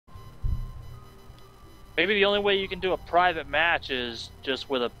Maybe the only way you can do a private match is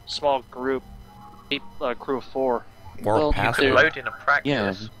just with a small group, crew of 4. Or Well, pass you it. could- Load in a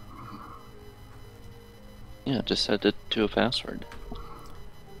practice. Yeah, just set it to a password.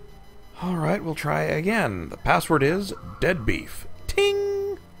 Alright, we'll try again. The password is dead beef.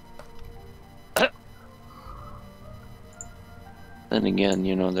 Ting! Then again,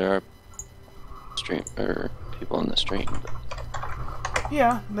 you know, there are people in the stream.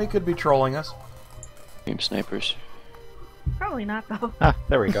 Yeah, they could be trolling us. Stream snipers. Probably not though. Ah,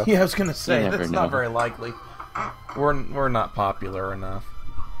 there we go. Yeah, I was gonna say, You never that's know. not very likely. We're not popular enough.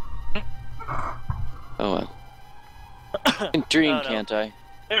 Oh well. I can dream, Oh, no. can't I?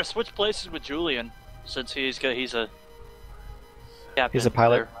 There, switch places with Julian, since he's a captain. He's a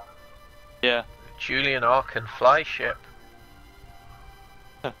pilot. There. Yeah. Julian R can fly ship.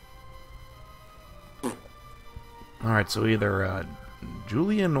 Alright, so either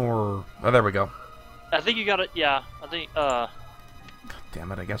Julian or... Oh, there we go. I think you got it. Yeah. I think.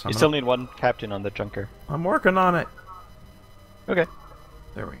 Damn it, I guess I'm You still need one captain on the junker. I'm working on it. Okay.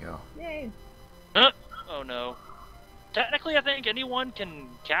 There we go. Yay. Oh no. Technically, I think anyone can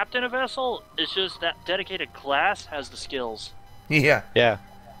captain a vessel. It's just that dedicated class has the skills. Yeah. Yeah.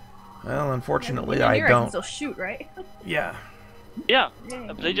 Well, unfortunately, Even I here I can don't. still shoot, right? Yeah. Yeah. Yay.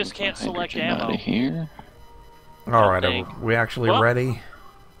 They just can't select Hydrogen ammo. Out of here. Alright, think. are we actually Well- ready?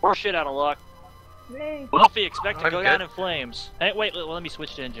 We're shit out of luck. Yay. Wolfie, expect to I'm go good. down in flames. Hey, wait, let me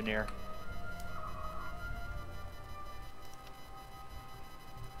switch to engineer.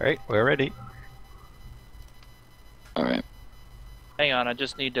 Alright, we're ready. Alright. Hang on, I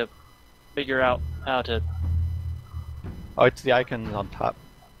just need to figure out how to. Oh, it's the icon on top.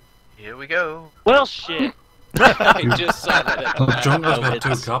 Here we go. Well, shit. I just saw that. The junker's Oh, got two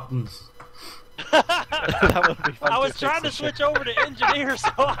it's- captains. That would be fun I was fix trying the to ship. switch over to engineer so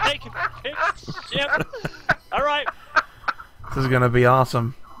I can fix the ship. All right. This is gonna be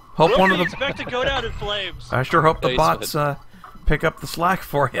awesome. Hope one of Wolfie, the... expect to go down in flames. I sure hope the Nice bots pick up the slack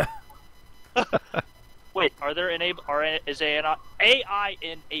for you. Wait, are there enable? Is AI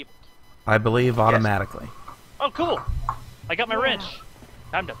enabled? I believe automatically. Oh, cool. I got my wrench.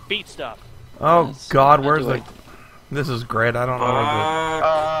 Time to beat stuff. Oh Yes. God, How where's do the... I- This is great. I don't know.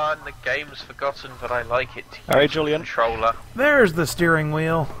 And the game's forgotten, but I like it. All right, Julian. Controller. There's the steering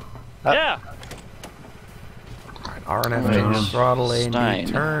wheel. Yeah. RNF Right. change throttle, A and Stein.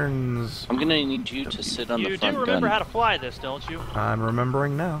 B turns. I'm gonna need you to sit on You the do front remember gun. how to fly this, don't you? I'm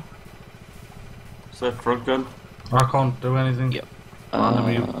remembering now. Set front gun. I can't do anything. Yep.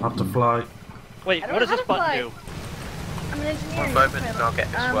 Have to fly. Wait, I don't what does know this how to button fly. do? I'm an engineer. One moment and I'll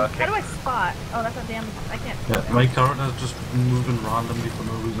get this working. How do I spot? Oh, that's a damn. I can't. Yeah, my character's just moving randomly for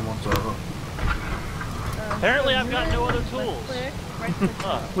no reason whatsoever. Apparently I've got no other tools. Click, right click.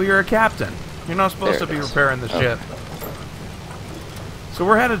 Huh. Well, you're a captain. You're not supposed There to it be is. repairing the Oh. ship. So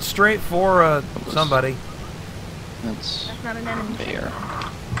we're headed straight for somebody. That's That's not an enemy. fair.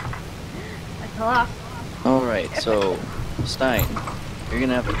 I fell off. Alright, so, Stein, you're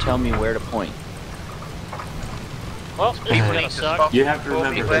gonna have to tell me where to point. Well, this is You gonna need to suck. spot You have to for me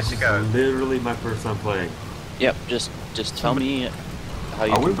remember, where this to is go. literally my first time playing. Yep, just tell me how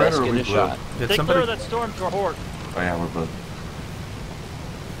you Are we can best red or get are we a blue? shot. Did Take somebody? care of that storm horde. Oh yeah, we're both.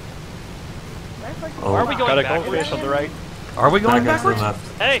 That's like Oh. Are we going Got a backwards? goldfish on the right. Are we going Back on the backwards?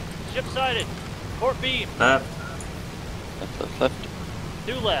 left. Hey, ship sighted. Port beam. Left. Left.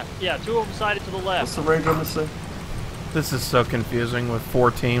 Two left. Yeah, two of them sighted to the What's left. the range on this thing? This is so confusing with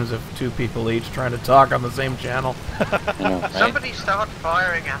 4 teams of 2 people each trying to talk on the same channel. I know, right? Somebody start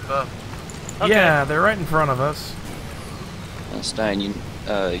firing at them. Okay. Yeah, they're right in front of us. Stein, you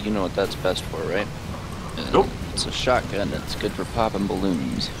know what that's best for, right? Nope. It's a shotgun. It's good for popping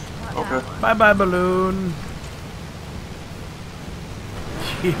balloons. Okay. Bye bye, balloon.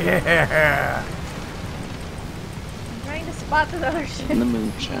 Yeah. I'm trying to spot this other ship. In the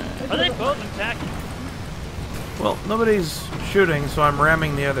moonshine. Are they both attacking? Well, nobody's shooting, so I'm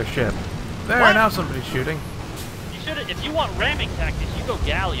ramming the other ship. There, What? now somebody's shooting. You should. If you want ramming tactics, you go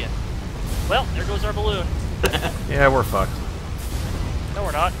galleon. Well, there goes our balloon. Yeah, we're fucked. No,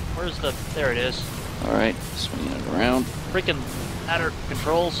 we're not. Where's the? There it is. Alright, swinging it around. Freaking adder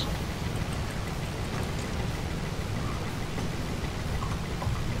controls.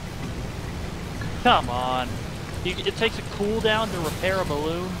 Come on. It takes a cooldown to repair a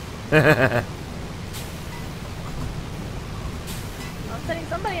balloon. I'm setting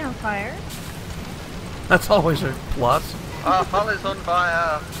somebody on fire. That's always a plus. Our hull is on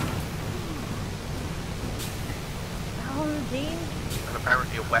fire. Oh, Dean. And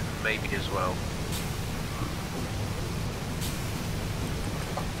apparently a weapon maybe as well.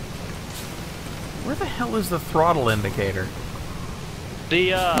 Where the hell is the throttle indicator?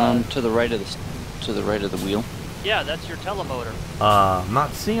 The to the right of the wheel. yeah, that's your telemotor. I'm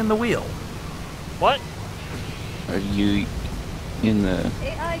not seeing the wheel. What? Are you in the?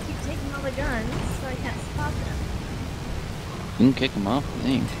 AI keep taking all the guns, so I can't spot them. You can kick them off, I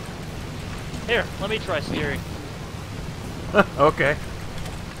think. Here, let me try steering. Okay.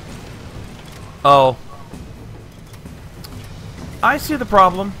 Oh. I see the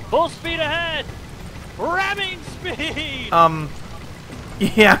problem. Full speed ahead! Ramming speed!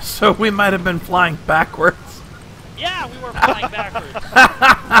 Yeah, so we might have been flying backwards. Yeah, we were flying backwards.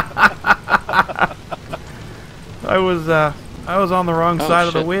 I was on the wrong side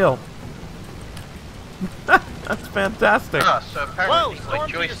of the shit. wheel. That's fantastic. Ah, so apparently Whoa, my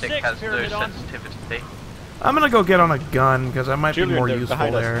Storm Theater joystick 6 has no pyramid on. sensitivity. I'm gonna go get on a gun because I might be Julian, more they're useful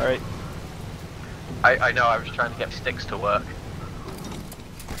behind us. there. All right. I know, I was trying to get sticks to work.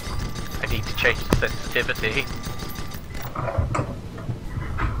 I need to change the sensitivity.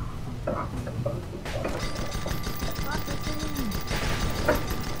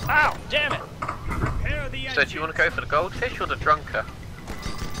 Ow, damn it! So do you want to go for the goldfish or the drunker?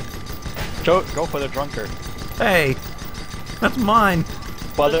 Go for the drunker. Hey, that's mine.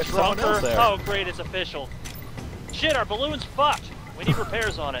 Well, The there's someone drunker. else there. Oh, great, it's official. Shit, our balloon's fucked. We need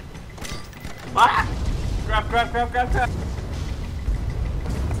repairs on it. Ah! Grab.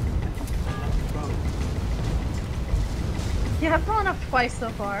 Yeah, I've fallen off twice so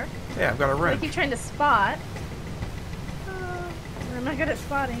far. Yeah, I've got a I wrench. keep trying to spot. I'm not good at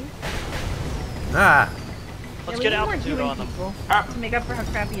spotting. Ah, Let's Yeah, get we need more altitude healing on them. people Ah. to make up for how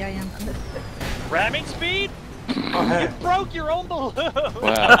crappy I am. Ramming speed? Oh, hey. Broke your own balloon!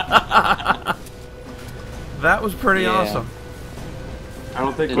 Wow. that was pretty Yeah. awesome. I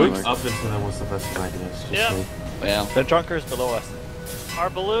don't think Didn't going work. up into them was the best idea. It's just Yeah. me. Well, The drunker's below us. Our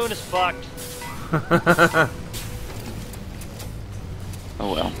balloon is fucked.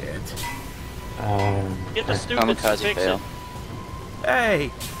 oh well. Get the stupids to Kamikaze fix fail. it.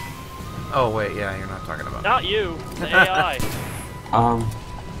 Hey. Oh wait, yeah, you're not talking about. Not you, the AI.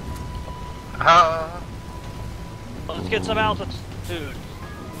 Let's get some altitude.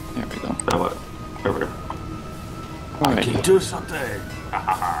 There we go. Now what? Over there. Alright, Can you do something?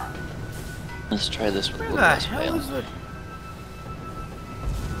 let's try this with a Where little the less hell fail. is it?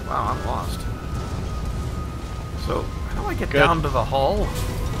 Wow, I'm lost. So, how do I get Good. down to the hull?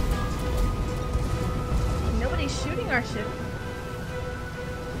 Nobody's shooting our ship.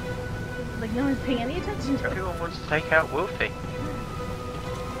 Like, no one's paying any attention to it. Everyone wants to take out Wolfie.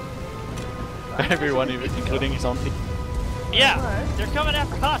 Everyone, including his own team. Yeah, What? they're coming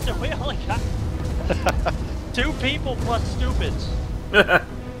after us and we only got 2 people plus stupids. I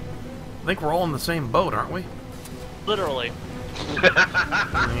think we're all in the same boat, aren't we? Literally.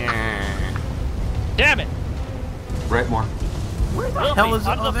 Yeah. Damn it! Right more. Where the Wilfie, hell is it?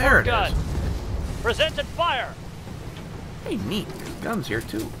 on Oh, the there it gun. is. Presented fire! Hey, neat. There's guns here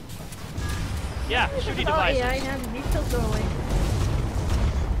too. Yeah, shooting Oh, devices. AI, now these kills go away.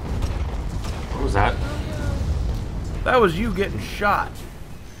 What was that? That was you getting shot.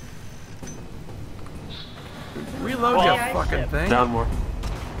 Reload Well, your yeah, I fucking should. thing. Down more.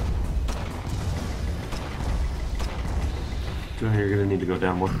 Junior, you're gonna need to go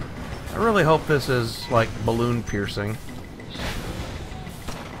down more. I really hope this is like balloon piercing.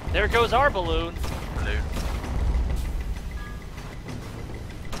 There goes our balloon. Blue.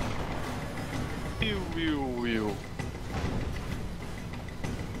 Pew, pew, pew.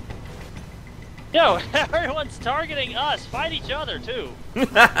 Yo, everyone's targeting us. Fight each other, too.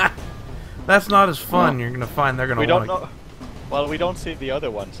 That's not as fun. You're gonna find they're gonna We don't want know. Well, we don't see the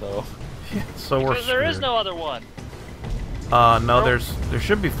other one, so. to. So we're Because there is screwed. no other one. No, there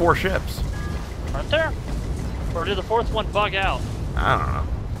should be 4 ships. Aren't there? Or did the 4th one bug out? I don't know.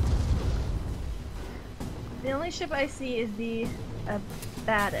 The only ship I see is the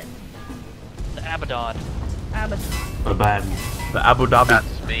Abaddon. The Abaddon. Abaddon. A bad. The Abu Dhabi.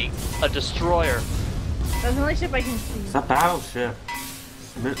 That's me. A destroyer. That's the only ship I can see. It's a battleship.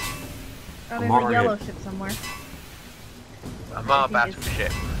 Smith. Oh, there's Margaret. a yellow ship somewhere. I'm our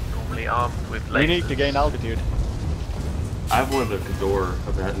battleship, normally armed with lasers. We need to gain altitude. I have one of the Cador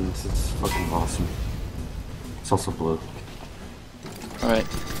Abaddons. It's fucking awesome. It's also blue. Alright,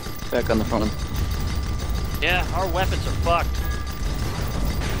 back on the front. Yeah, our weapons are fucked.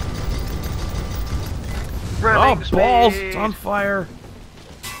 Oh, Running balls! speed. It's on fire.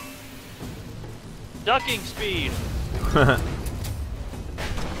 Ducking speed.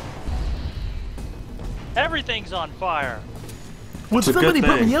 Everything's on fire. When somebody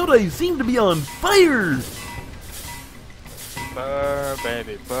put me out, I seem to be on fire. Burn,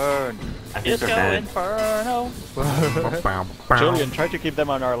 baby, burn. I think Disco they're dead. Inferno. Julian, try to keep them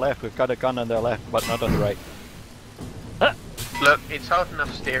on our left. We've got a gun on their left, but not on the right. Look, it's hard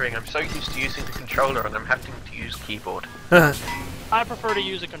enough steering. I'm so used to using the controller and I'm having to use keyboard. I prefer to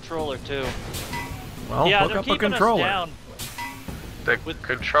use a controller too. Well, Yeah, hook they're up a keeping us controller. down. The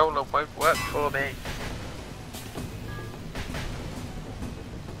controller won't work for me.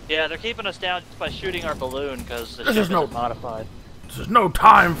 Yeah, they're keeping us down by shooting our balloon because the This ship is no- isn't modified. This is no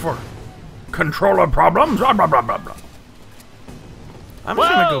time for controller problems. Blah, blah, blah, blah, blah. I'm just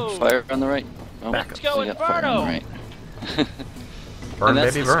gonna go Whoa! Fire on the right. Oh, Back Let's go, we got fire on the right. burn, And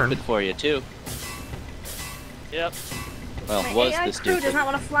that's baby, the burn. stupid for you too. Yep. Well, My was AI the crew does stupid. not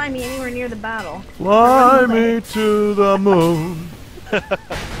want to fly me anywhere near the battle. Fly me to the moon.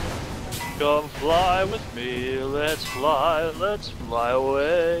 Come fly with me, let's fly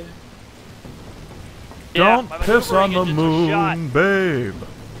away. Don't my piss on the maneuvering engines are moon, babe.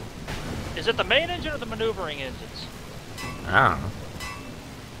 shot. Is it the main engine or the maneuvering engines? I don't know.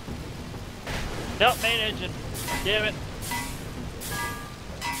 Nope, main engine. Damn it.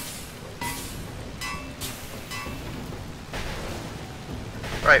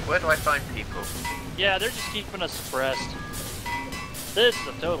 Right, where do I find people? Yeah, they're just keeping us suppressed. This is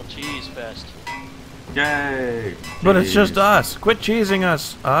a total cheese fest. Yay! But it's Jeez. just us. Quit cheesing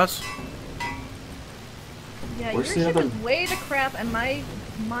us. Yeah, Where's your the ship other- is way to crap, and my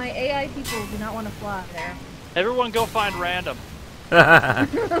AI people do not want to fly there. Everyone go find random. I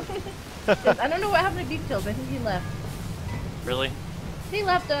don't know what happened to Beef Tills. I think he left. Really? He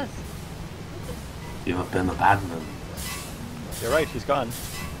left us. You have been abandoned. You're right, he's gone.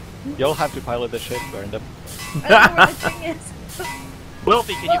 You'll have to pilot the ship, Burnham. I don't know where the thing is.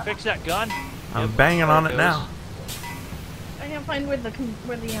 Wilfie, can you fix that gun? I'm Yep, banging there on it it now. I can't find where the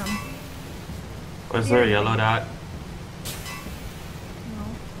Where's there a yellow dot? no.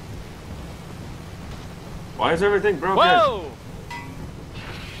 Why is everything broken? Whoa!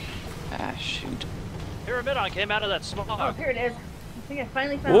 Ah, shoot. Pyramidon came out of that smog. Oh, here it is. I think I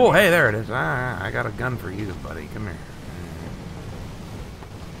finally found Oh, it. hey, there it is. I got a gun for you, buddy. Come here.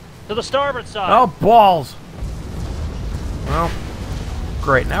 To the starboard side. Oh, balls. Well,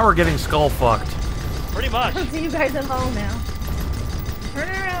 great. Now we're getting skull fucked. Pretty much. I see you guys at home now. Turn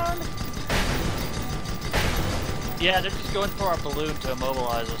around. Yeah, they're just going for our balloon to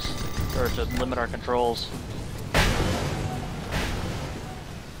immobilize us. Or to limit our controls.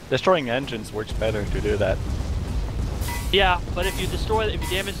 Destroying engines works better to do that. Yeah, but if you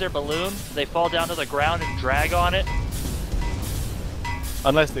damage their balloon, they fall down to the ground and drag on it.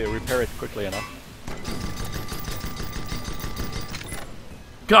 Unless they repair it quickly enough.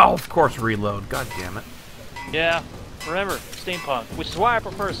 Oh, of course, reload. God damn it. Yeah, remember, steampunk, which is why I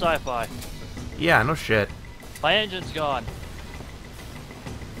prefer sci-fi. Yeah, no shit. My engine's gone.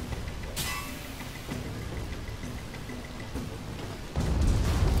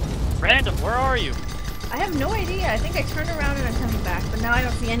 Random, where are you? I have no idea. I think I turned around and I'm coming back, but now I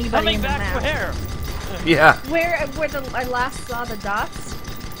don't see anybody Coming in the back map. where? Yeah. Where I last saw the dots.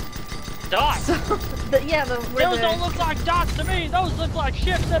 Dots! So, where Those don't look like dots to me! Those look like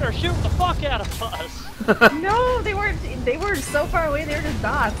ships that are shooting the fuck out of us! No, they weren't. They were so far away. They were just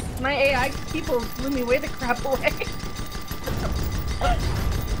dots. My AI people blew me way the crap away.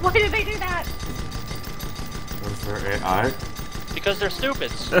 Why did they do that? Was there AI? Because they're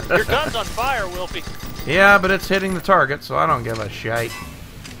stupids. Your gun's on fire, Wilfie. Yeah, but it's hitting the target, so I don't give a shite.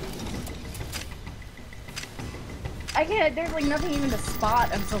 I can't. There's like nothing even to spot.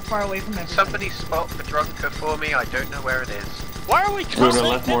 I'm so far away from everything. Somebody spot the drunker for me, I don't know where it is. Why are we Bruno,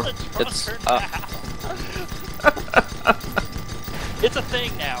 calling left it more. the It's drunker up. now? It's a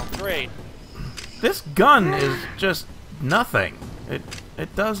thing now. Great. This gun is just nothing. It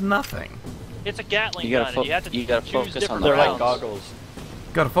does nothing. It's a Gatling You gun, gotta and you have to you gotta choose focus on different the They're like rounds. goggles.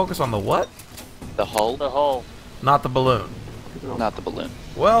 Got to focus on the what? The hull, The hull. Not the balloon. not the balloon.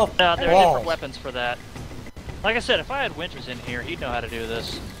 Well, No, there are balls. different weapons for that. Like I said, if I had Winters in here, he'd know how to do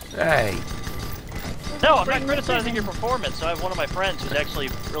this. Hey. No, I'm not criticizing your performance. I have one of my friends who's actually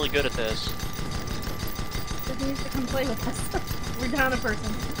really good at this. He needs to come play with us. We're down a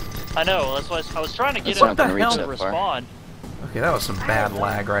person. I know, that's why I was trying to get That's him not gonna reach to that far. respawn. Okay, that was some bad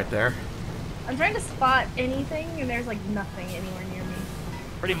lag right there. I'm trying to spot anything, and there's like nothing anywhere near me.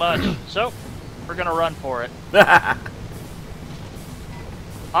 Pretty much. So, we're gonna run for it.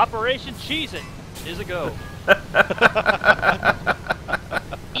 Operation Cheese It is a go.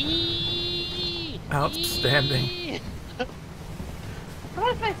 Outstanding. How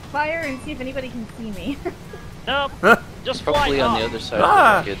about if I fire and see if anybody can see me? Nope. Just fly Probably on up. the other side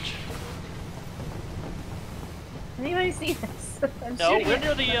Ah. of the wreckage. Anybody see this? I'm No, shooting we're it.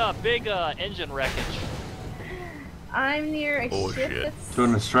 near the big engine wreckage. I'm near a ship shit. that's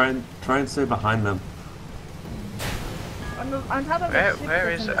Jonas, try and stay behind them. on top of a ship. Where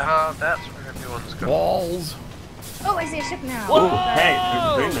that's is in it? the- Ah, that's where everyone's gone. Walls. Oh, I see a ship now. Whoa! Oh,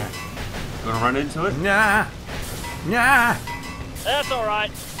 hey, there's a thing there. Gonna run into it? Nah. Nah. That's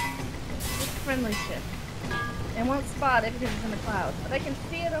alright. It's a friendly ship. It won't spot it because it's in the clouds, but I can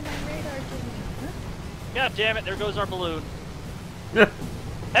see it on my radar thingy. Huh? God damn it, there goes our balloon.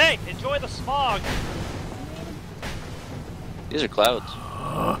 Hey, enjoy the smog. These are clouds.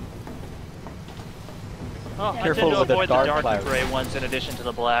 Oh, I Careful tend to with the avoid the dark dark and clouds. gray ones in addition to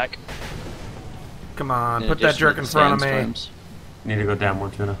the black. Come on, In put that addition jerk to in the front of me. sandstorms. Need to go down more,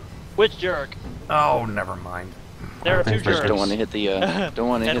 Tuna. Which jerk? Oh, never mind. There are two Thanks, Just jerks. don't want to hit the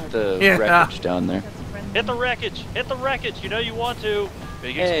Yeah. wreckage down there. That's a friendly. Hit the wreckage! Hit the wreckage! You know you want to.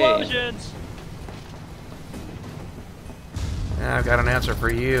 Big Hey. explosions! Yeah, I've got an answer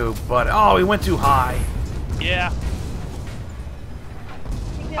for you, but oh, he went too high. Yeah.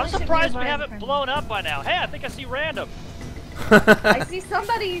 The I'm other ship surprised we nearby is haven't friendly. blown up by now. Hey, I think I see random. I see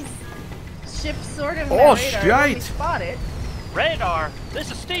somebody's ship sort of. Oh, radar. I only shite. spot it. Radar! This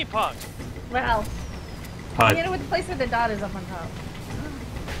is steampunk! Well, Hut. you know what the place where the dot is up on top.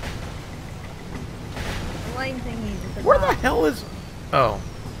 The line thingies at the Where the top. hell is? Oh,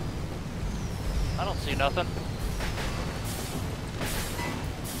 I don't see nothing.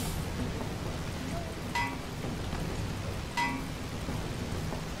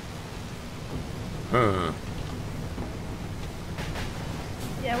 huh.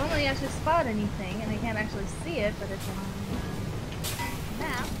 Yeah, I won't really actually spot anything, and I can't actually see it, but it's on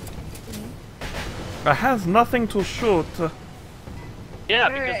map. I have nothing to shoot. Yeah,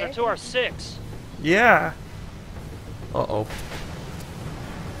 because they're Alright. to our 6. Yeah. Uh-oh.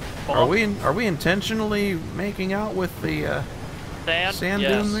 Oh, Are we intentionally making out with the sand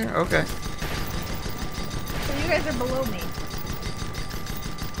yes. dune there? Okay. So you guys are below me.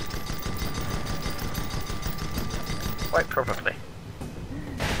 Quite probably.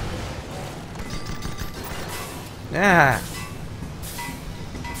 Yeah.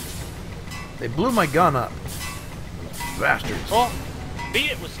 They blew my gun up. Bastards. Oh,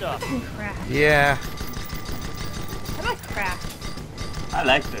 beat it with stuff. Fucking crap. Yeah. How about crap? I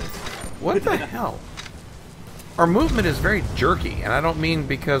like this. What the hell? Our movement is very jerky, and I don't mean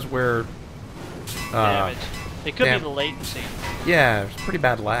because we're... Damage. It could damn. be the latency. Yeah, there's pretty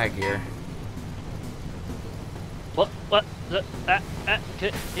bad lag here. What?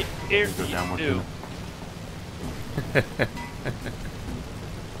 Here Go down more, you do. Tuna.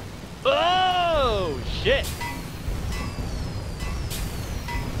 Oh, shit!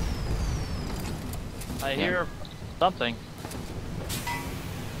 I hear something.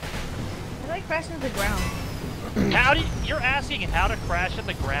 I like crashing to the ground. How do you're asking how to crash at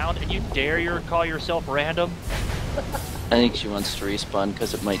the ground, and you dare call yourself random? I think she wants to respawn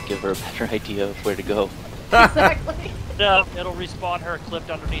because it might give her a better idea of where to go. Exactly. No, it'll respawn her clipped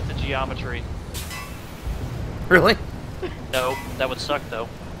underneath the geometry. Really? No, that would suck though.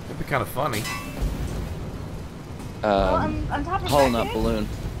 That'd be kind of funny. Well, I'm on top of Hauling wreckage. up balloon.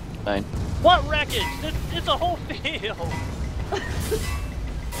 Fine. What wreckage? It's a whole field.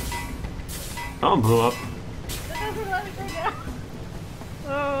 Someone blew up. That doesn't let me go down.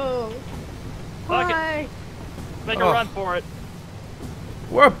 Oh. Fuck it. Why? Make Oh. a run for it.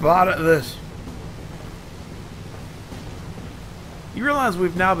 We're bad at this. You realize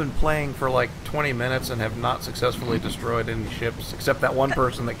we've now been playing for like 20 minutes and have not successfully destroyed any ships, except that one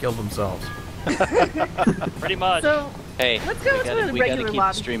person that killed themselves. Pretty much. So, Hey, Let's go to the we gotta regular keep the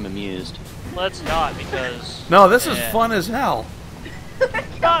lobby. stream amused. Let's not, because No, this is Yeah. fun as hell.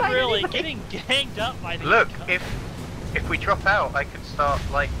 not really. Getting ganged up by the Look, if we drop out, I could start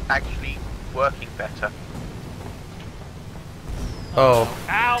like actually working better. Oh.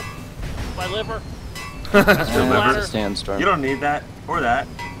 Ow! My liver. It's bladder. a sandstorm. You don't need that or that.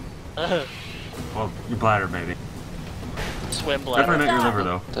 Ugh. Well, your bladder maybe. Swim Definitely bladder. not your liver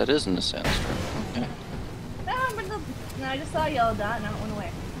though. That isn't a sandstorm. Okay. No, I just saw a yellow dot and it went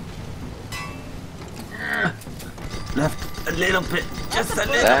away. Left a little bit. Just a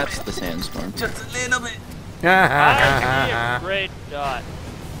little That's bit. the sandstorm. Just a little bit. I see a great dot.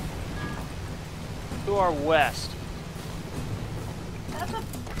 To our west. That's a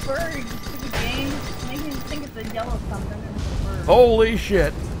bird, you stupid game. Making me think it's a yellow something and it's a bird. Holy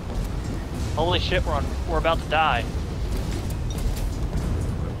shit. Holy shit, we're about to die.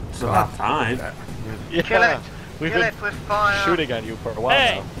 It's about time. Yeah. Kill it! We've Kill been it with fire! shooting at you for a while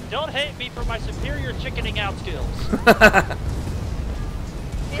Hey, now. don't hate me for my superior chickening out skills.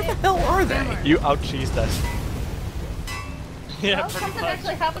 Where the hell are they? You out-cheesed us. Yeah, Well, pretty something much.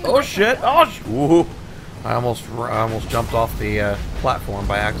 actually happened. Oh shit! Oh ooh. I almost jumped off the platform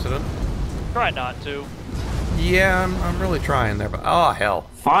by accident. Try not to. Yeah, I'm really trying there, but oh hell.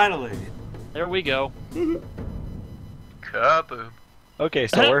 Finally! There we go. Kaboom. Okay,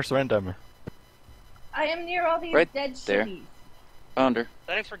 so where's Random? I am near all these Right dead there. shitties. Found her.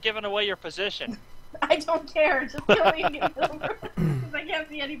 Thanks for giving away your position. I don't care. Just kill me and get me over. Because I can't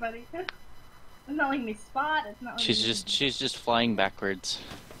see anybody. It's not letting me spot. It's not. Letting me... She's just flying backwards.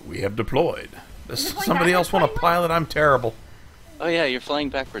 We have deployed. Is it flying Somebody else want to backwards? pilot? I'm terrible. Oh yeah, you're flying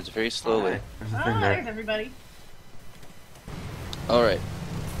backwards very slowly. There's a Oh, thing there's there. everybody. All right.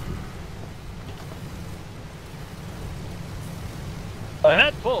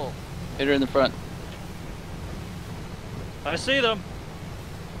 Ahead full. Hit her in the front. I see them.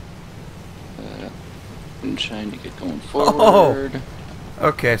 I'm trying to get going forward.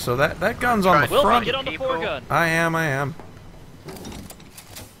 Okay, so that gun's on the Wilson, front. get on the people. foregun. I am.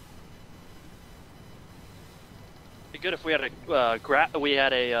 Be good if we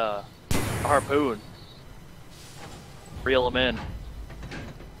had a harpoon. Reel them in.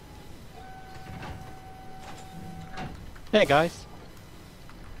 Hey guys.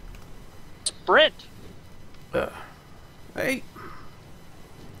 Sprint. Hey.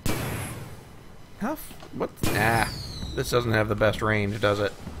 What? Nah. This doesn't have the best range, does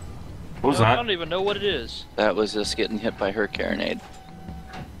it? What was I that? don't even know what it is. That was us getting hit by her carronade.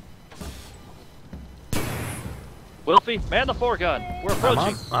 Wilfie, man the foregun. We're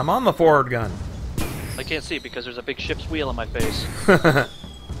approaching. I'm on the forward gun. I can't see because there's a big ship's wheel in my face.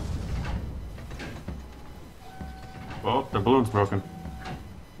 Well, the balloon's broken.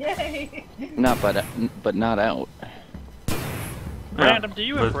 Yay! But not out. Random, do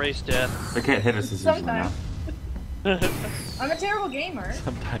you but embrace death? They can't hit us as easily now. Sometimes. I'm a terrible gamer.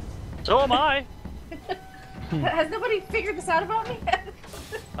 Sometimes. So am I. Has nobody figured this out about me?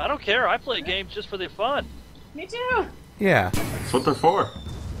 I don't care. I play games just for the fun. Me too. Yeah. That's what they're for.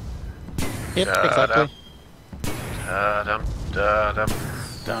 Yep, exactly. Da-dum, da-dum,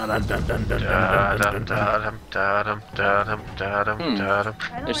 da-dum, da-dum, da-dum, da-dum, da-dum, da-dum. I don't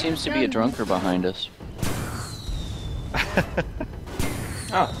There like seems to be a guns. drunker behind us.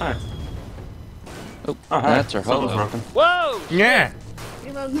 Oh, hi. Oh, Oh, hi. that's our Something's holo. broken. Whoa! Yeah.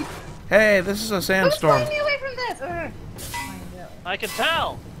 Reload. Hey, this is a Who's sandstorm. pulling me away from this? I know. I can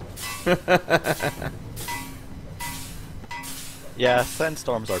tell. Yeah,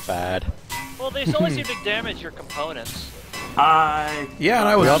 sandstorms are bad. Well, they only seem to damage your components. Hi. Yeah, and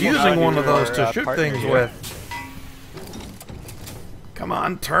I We was almost using got one of your, those to shoot partner things here. with. Come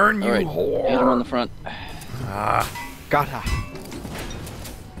on, turn, you All right, hit him on the whore. front. Ah. Gotta.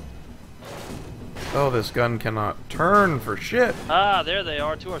 Oh, this gun cannot turn for shit. Ah, there they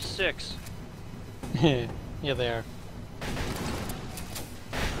are. 2 or 6. Yeah, they are.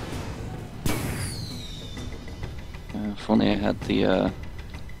 If only I had the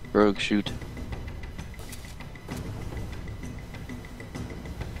rogue shoot.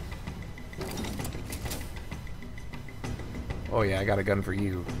 Oh yeah, I got a gun for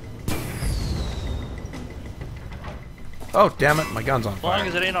you. Oh, damn it, my gun's on As long fire.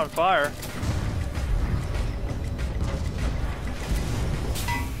 as it ain't on fire.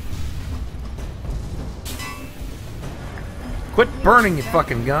 Quit burning, you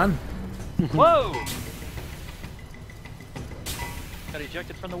fucking gun. Whoa! Got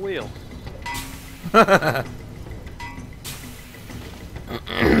ejected from the wheel.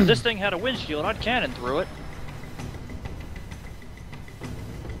 If this thing had a windshield, I'd cannon through it.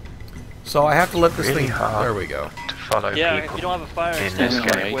 So I have to let this Really thing... hard. There we go. To follow Yeah, people. if you don't have a fire in extinguisher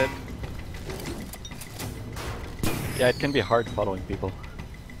this game. equipped. Yeah, it can be hard following people.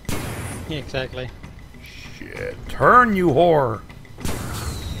 Yeah, exactly. Shit. Turn, you whore.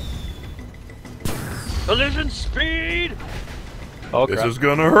 Collision speed! Oh This crap. is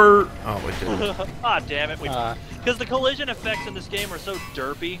gonna hurt. Oh, it didn't. Ah, damn it. Because the collision effects in this game are so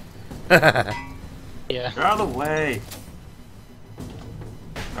derpy. Yeah. Get out of the way.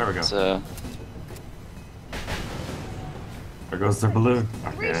 There we go. It's, There goes their balloon.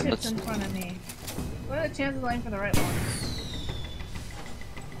 Three Okay. ships in front of me. What are the chances of aiming for the right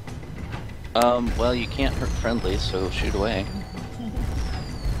one? well, you can't hurt friendlies, so shoot away.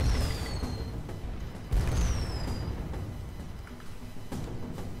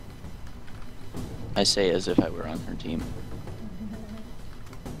 I say as if I were on her team.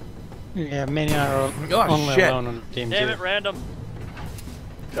 Yeah, many are Oh, only shit. alone on the team Damn too. it, random.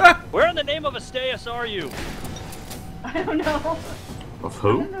 Ah! Where in the name of Asteus are you? I don't know. Of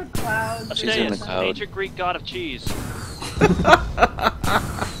who? In the clouds. She's in the Asteus, cloud. ancient Greek god of cheese.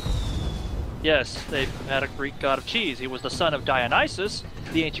 Yes, they had a Greek god of cheese. He was the son of Dionysus,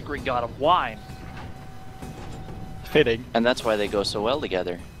 the ancient Greek god of wine. Fitting. And that's why they go so well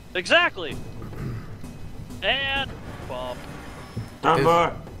together. Exactly. And bump.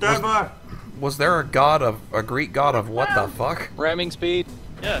 Denver! Denver! Was there a Greek god of what the fuck? Ramming speed.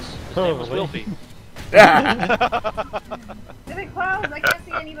 Yes, his name was Wilfie. In the clouds, I can't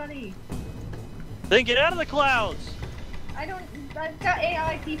see anybody. Then get out of the clouds. I've got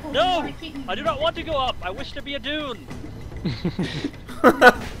AI people who No, want to keep me. I do not want to go up. I wish to be a dune.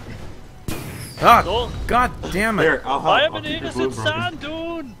 Ah, So, god damn it. Here, I'll help. I am I'll an keep your blue innocent broken. sand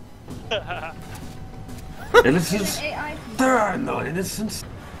dune. Innocents? AI people. There are no innocents.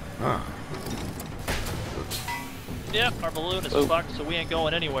 Yep, our balloon is Oh. fucked, so we ain't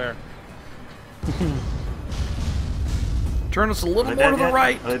going anywhere. Turn us a little Are they more to dead the yet?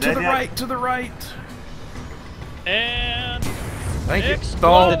 right, Are they to dead the yet? right, to the right. And Thank you.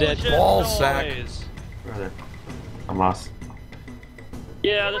 explosion Ball sack. noise. Where are they? I'm lost.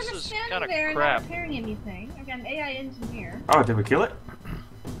 Yeah, I'm this just is standing kind of there and crap. not repairing anything. I got an AI engineer. Oh, did we kill it?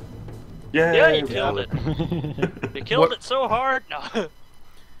 Yay, Yeah, you we killed it. You killed What- it so hard. No,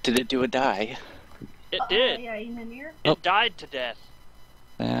 Did it do a die? it did. AI engineer. It died to death.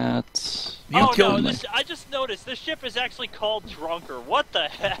 That's... You oh killed no! me. I just noticed this ship is actually called Drunker. What the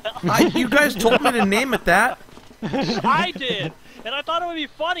hell? You guys told me to name it that. I did, and I thought it would be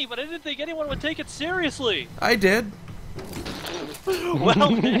funny, but I didn't think anyone would take it seriously. I did.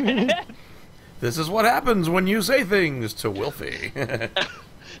 Well, man. This is what happens when you say things to Wilfie.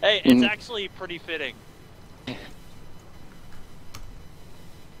 Hey, it's actually pretty fitting.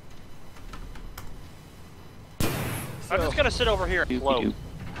 I'm just gonna sit over here and float.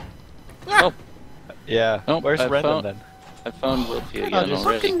 Oh, Yeah. Oh, Where's I Brendan found- then? I found Wilfie Oh, again just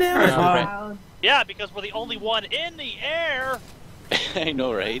already. fucking damn it. Wow. Yeah, because we're the only one in the air. I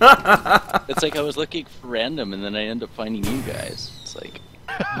know, right? It's like I was looking for random, and then I end up finding you guys. It's like,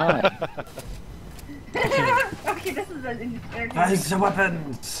 hi. Okay, this is an Guys, the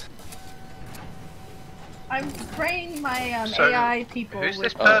weapons! I'm spraying my So, AI people Who's with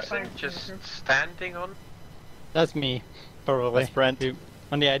this person fire just extinguisher. standing on? That's me, probably. That's Brent.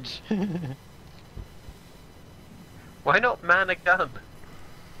 On the edge. Why not man a gun?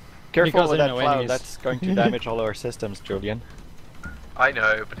 Careful Because with there that are no cloud, enemies. that's going to damage all our systems, Julian. I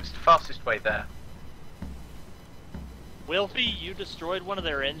know, but it's the fastest way there. Wilfie, you destroyed one of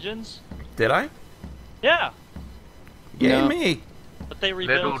their engines? Did I? Yeah, Yay No. me. but they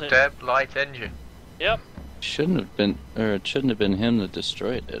Little rebuilt it. Deb light engine. Yep. Shouldn't have been, or it shouldn't have been him that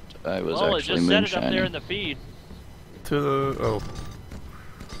destroyed it. I was Well, it actually just set it up there moonshining. in the feed. To the... Oh.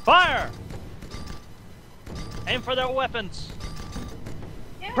 Fire! Aim for their weapons.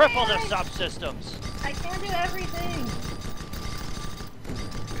 Yeah, Cripple their AI. subsystems. I can't do everything.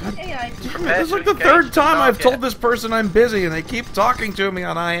 AI people. Damn it, this is like the Engage third the time I've target. told this person I'm busy and they keep talking to me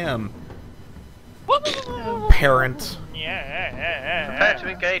on IM. Parent. Prepare to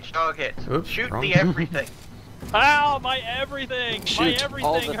engage target. Oops, Shoot wrong. the everything. Ow, my everything! Shoot my everything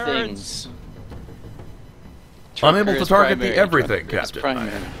all the hurts! things. Unable Trucker to is target the primary, everything, trucker is Captain.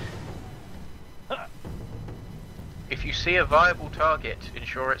 primary. If you see a viable target,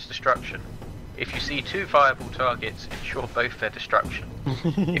 ensure its destruction. If you see two viable targets, ensure both their destruction.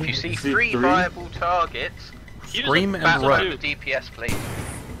 If you see See three three? viable targets, Use Scream a and battle run. over DPS please.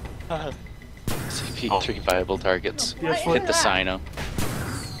 CP3 viable targets. Why Yes, is Hit the that? Sino.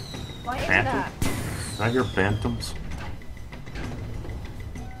 Why is Phantom? that? Is that your phantoms?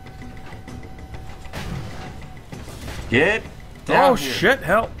 Get down Oh here. shit,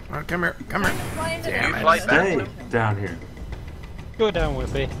 help. Come here, come here. Why is Damn it? it. Fly Stay back. down here. Go down,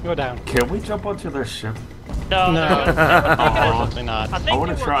 Wilfie. Go down. Can we jump onto their ship? No, No. they were thinking Absolutely not. I think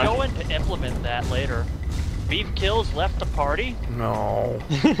wanna they were try. going to implement that later. Beef Kills left the party. No.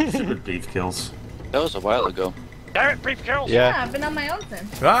 Stupid beef kills. That was a while ago. Damn it, Beef Kills! Yeah, Yeah. I've been on my own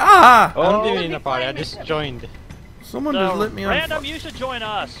since. Ah! Oh, I'm doing in a party. I just joined. Someone just lit me on. Random, you should join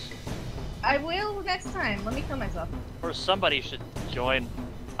us. I will next time. Let me kill myself. Or somebody should join.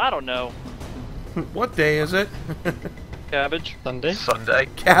 I don't know. What day is it? Cabbage. Sunday. Sunday.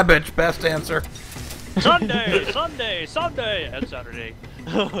 Cabbage, best answer. Sunday, Sunday, Sunday, and Saturday.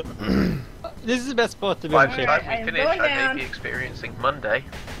 This is the best spot to be By on the ship. time I am we finish, going I down. may be experiencing Monday.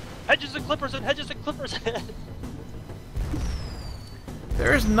 Hedges and clippers and hedges and clippers.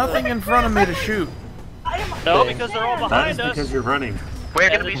 There is nothing in front of me to shoot. No, because they're all That is behind us. because you're running. We're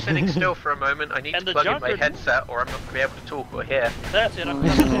going And to be the- sitting still for a moment. I need and to the plug in my Junker- headset or I'm not going to be able to talk or hear. That's it, I'm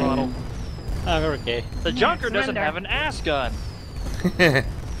cutting the throttle. Ah, we're okay. The Junker doesn't surrender. have an ass gun.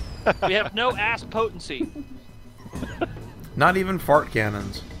 We have no ass potency. Not even fart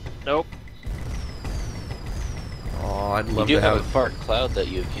cannons. Nope. Oh, I'd You love do to have a have. fart cloud that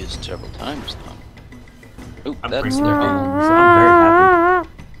you've used several times, though. Oop, I'm that's bringing their it own. home, so I'm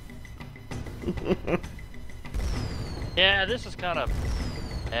very happy. Yeah, this is kind of.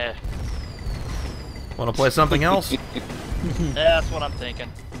 Want to play something else? That's what I'm thinking.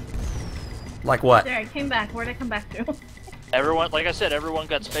 Like what? There, I came back. Where'd I come back to? Everyone, like I said, everyone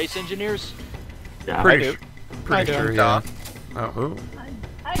got space engineers. Yeah. Pretty, do. su- pretty I do. sure, yeah. Oh, ooh.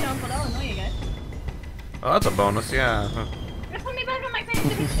 I don't, but I'll annoy you guys. Oh, that's a bonus, yeah. Just put me back on my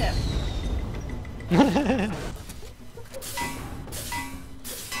scientific ship.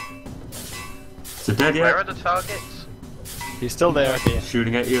 Is it dead Where are yet? the targets? He's still there.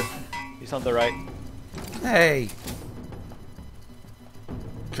 Shooting at you. He's on the right. Hey!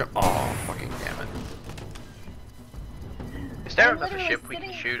 Oh, fucking damn it. Is there I'm another literally ship we can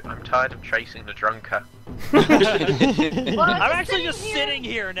sitting- shoot? I'm tired of chasing the drunker. Well, I'm actually just here. sitting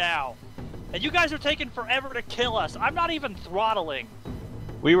here now, and you guys are taking forever to kill us. I'm not even throttling.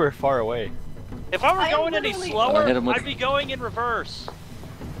 We were far away. If I were I'm going any literally- slower, Hit him with- I'd be going in reverse.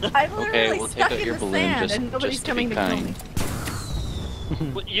 I'm Okay, literally we'll take stuck out in your the balloon sand just- and nobody's just to be coming to kill kind.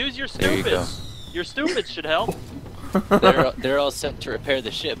 me. Use your There you go. stupids. Your stupids should help. They're all set to repair the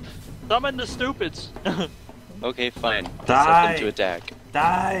ship. Summon the stupids. Okay, fine. Set Die. them to attack.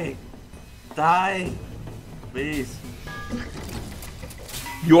 Die! Die! Please.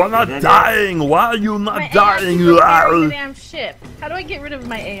 You are not Then- dying! Why are you My not AI dying? keeps repairing the damn ship. How do I get rid of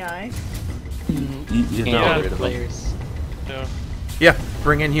my AI? You Can't know. get rid of them. players. No. Yeah,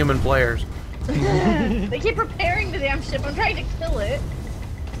 bring in human players. They keep repairing the damn ship. I'm trying to kill it.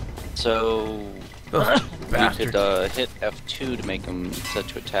 So Those you bastards. could hit F2 to make them set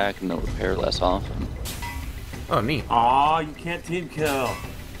to attack, and they'll repair less often. Oh, neat. Aw, you can't team kill.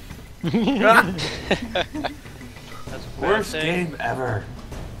 That's Worst thing. game ever.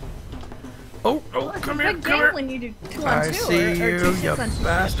 Oh, Well, it's come a here, big come game here. when you do 2 on 2 I see or you, 2 you 6 on 2.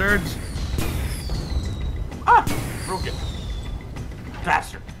 bastards. Ah! Broke it.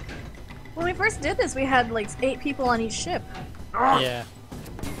 Bastard. When we first did this, we had like 8 people on each ship. Yeah.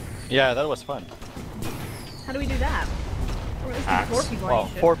 Yeah, that was fun. How do we do that? Or at least Axe. 4 people Well, on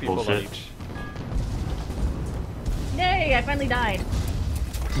each ship. 4 people on Bullshit. each. Yay! I finally died.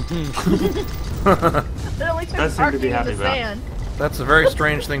 It only took Does seem to parking be in happy the about. sand. That's a very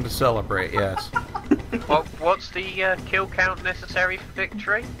strange thing to celebrate, yes. What's the kill count necessary for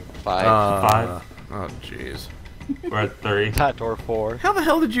victory? 5. Five. Oh, jeez. We're at 3. That or 4. How the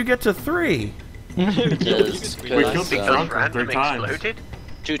hell did you get to 3? Just We killed because, the Because drunk random 3 times. exploded?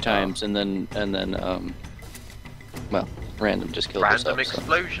 2 times, and then well, random just killed Random herself.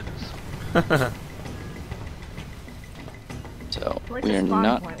 explosions. So Where's we the are spawn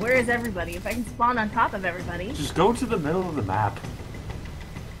not. point? Where is everybody? If I can spawn on top of everybody. Just go to the middle of the map.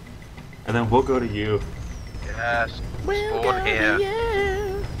 And then we'll go to you. Yes. Spawn here.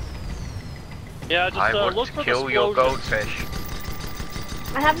 Yeah, just I want look to for kill the your explosions. goldfish.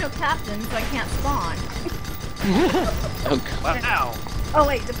 I have no captain, so I can't spawn. Oh, God. Wow. Oh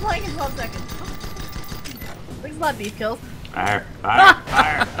wait, deploying in 12 seconds. Thanks a lot, beef kills. Fire! Fire!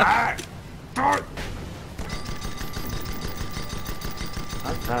 Fire! Fire! Fire!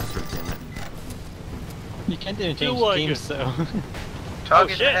 I'm faster, damn it. You can't even change like teams, it. so.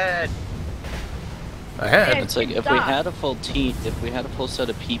 Target shit. ahead. Ahead. It's like if we had a full team, if we had a full set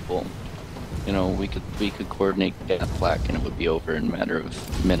of people, you know, we could coordinate that flak and it would be over in a matter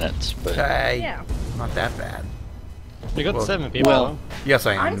of minutes. But Okay. Yeah. Not that bad. We got Well- 7 people. well, Yes,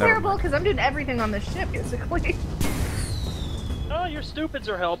 I am. I'm Never terrible mind. because I'm doing everything on this ship, basically. Oh, your stupids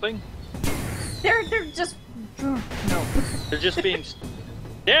are helping. They're just... No. They're just being.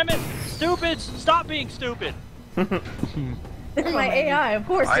 Damn it, stupids! Stop being stupid. They're my AI, of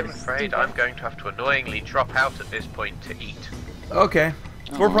course. I'm they're afraid stupid. I'm going to have to annoyingly drop out at this point to eat. Okay.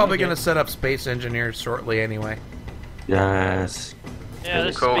 We're Oh, probably okay. going to set up space engineers shortly anyway. Yes. Yeah,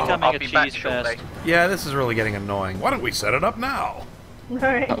 this Cool. is becoming I'll a be back cheese shortly. fest. Yeah, this is really getting annoying. Why don't we set it up now?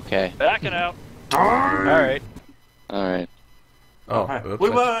 Alright. okay, Backing out. Alright. all right. Oh, Hi. oops, We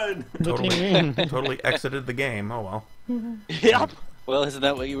I won! totally, totally exited the game. Oh well. Yep. Well, isn't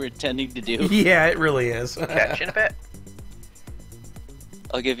that what you were intending to do? Yeah, it really is. Catch in a bit.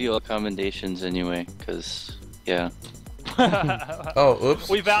 I'll give you all commendations anyway, because yeah. Oh, oops.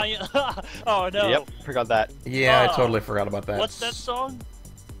 We valiant. Oh no. Yep, forgot that. Yeah, I Oh. totally forgot about that. What's that song?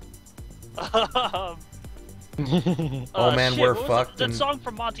 Oh man, shit, we're what was fucked. That and song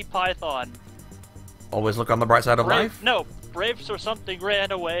from Monty Python. always look on the bright side of life. No, Braves or something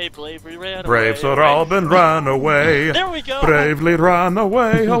ran away. Bravery ran Braves away. are all been run away. There we go. Bravely run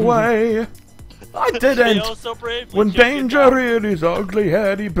away, away. I They didn't. all so bravely When took it danger down. reared his ugly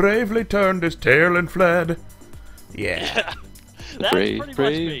head, he bravely turned his tail and fled. Yeah. That's Brave, pretty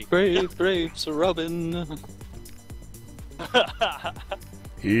brave, brave, brave, Sir Robin. much me.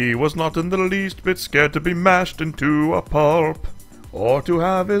 He was not in the least bit scared to be mashed into a pulp, or to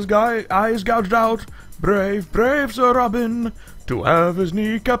have his eyes gouged out. Brave, brave Sir Robin, to have his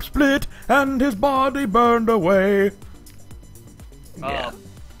kneecap split and his body burned away. Yeah.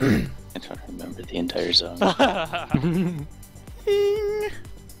 I don't remember the entire song.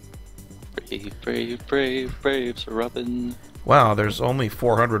 Brave, brave, brave, brave Sir Robin. Wow, there's only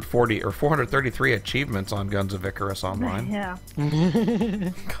 440 or 433 achievements on Guns of Icarus online. Yeah.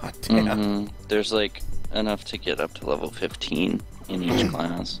 God damn. There's like enough to get up to level 15 in each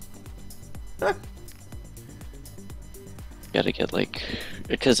class. Gotta get like,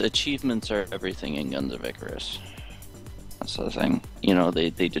 because achievements are everything in Guns of Icarus. That's the thing. You know,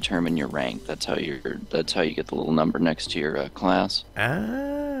 they determine your rank. That's how you get the little number next to your class.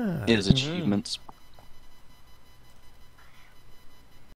 Ah. Is achievements.